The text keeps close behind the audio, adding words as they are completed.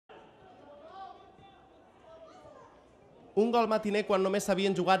Un gol matiner quan només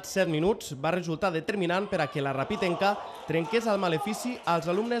s'havien jugat 7 minuts va resultar determinant per a que la Rapitenca trenqués el malefici als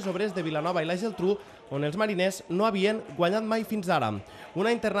Alumnes Obrers de Vilanova i la Geltrú, on els mariners no havien guanyat mai fins ara.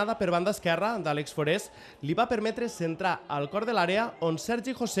 Una internada per banda esquerra d'Àlex Forés li va permetre centrar al cor de l'àrea on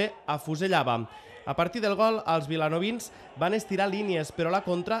Sergi José afusellava. A partir del gol, els vilanovins van estirar línies, però a la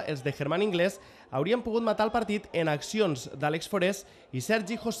contra, els de Germán Inglés haurien pogut matar el partit en accions d'Àlex Forés i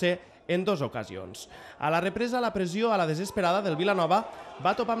Sergi José en 2 ocasions. A la represa, la pressió a la desesperada del Vilanova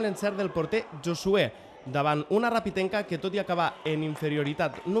va topar amb l'encert del porter Josué, davant una Rapitenca que, tot i acabar en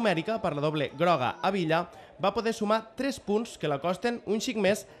inferioritat numèrica per la doble groga a Villa, va poder sumar 3 punts que l'acosten un xic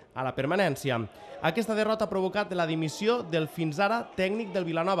més a la permanència. Aquesta derrota ha provocat la dimissió del fins ara tècnic del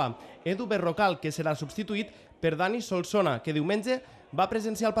Vilanova, Edu Berrocal, que serà substituït per Dani Solsona, que diumenge va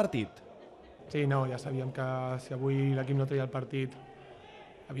presenciar el partit. Sí, no, ja sabíem que si avui l'equip no treia el partit,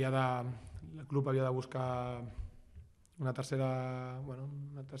 el club havia de buscar un tercer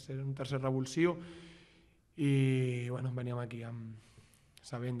revulsiu i veníem aquí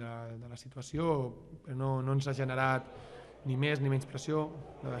sabent de la situació, però no ens ha generat ni més ni menys pressió,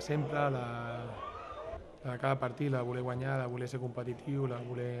 la de sempre, la de cada partit, la de voler guanyar, la de voler ser competitiu, la de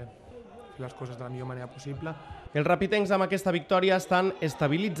voler fer les coses de la millor manera possible. Els rapitencs amb aquesta victòria estan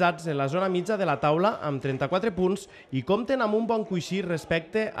estabilitzats en la zona mitja de la taula amb 34 punts i compten amb un bon coixí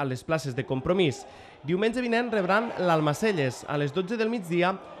respecte a les places de compromís. Diumenge vinent rebran l'Almacelles a les 12 del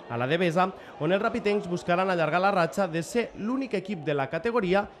migdia a la Devesa, on els rapitencs buscaran allargar la ratxa de ser l'únic equip de la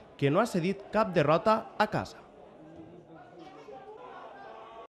categoria que no ha cedit cap derrota a casa.